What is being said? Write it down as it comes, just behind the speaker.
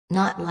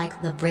Not like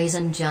the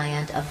brazen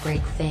giant of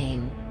great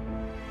fame,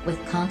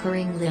 with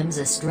conquering limbs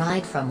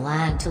astride from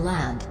land to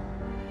land.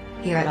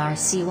 Here at our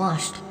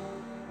sea-washed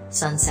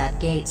sunset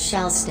gates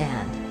shall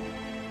stand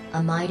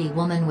a mighty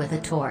woman with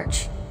a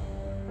torch,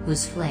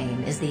 whose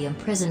flame is the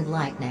imprisoned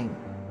lightning,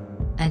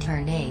 and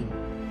her name,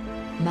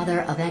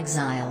 Mother of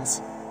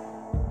Exiles.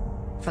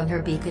 From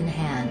her beacon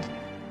hand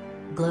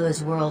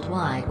glows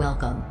worldwide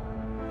welcome.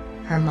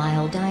 Her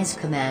mild eyes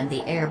command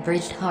the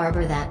air-bridged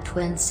harbor that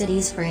twin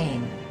cities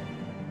frame.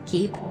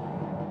 Keep,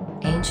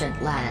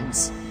 ancient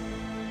lands,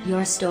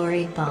 your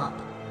storied pomp,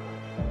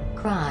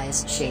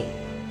 cries she,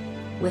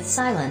 with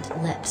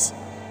silent lips.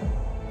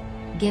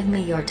 Give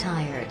me your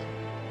tired,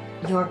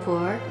 your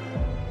poor,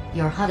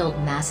 your huddled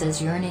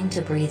masses yearning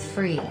to breathe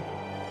free,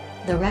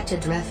 the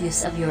wretched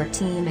refuse of your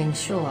teeming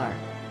shore.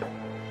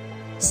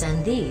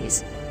 Send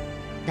these,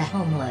 the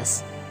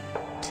homeless,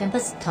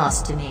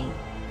 tempest-tossed to me.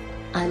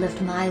 I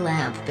lift my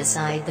lamp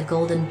beside the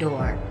golden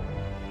door.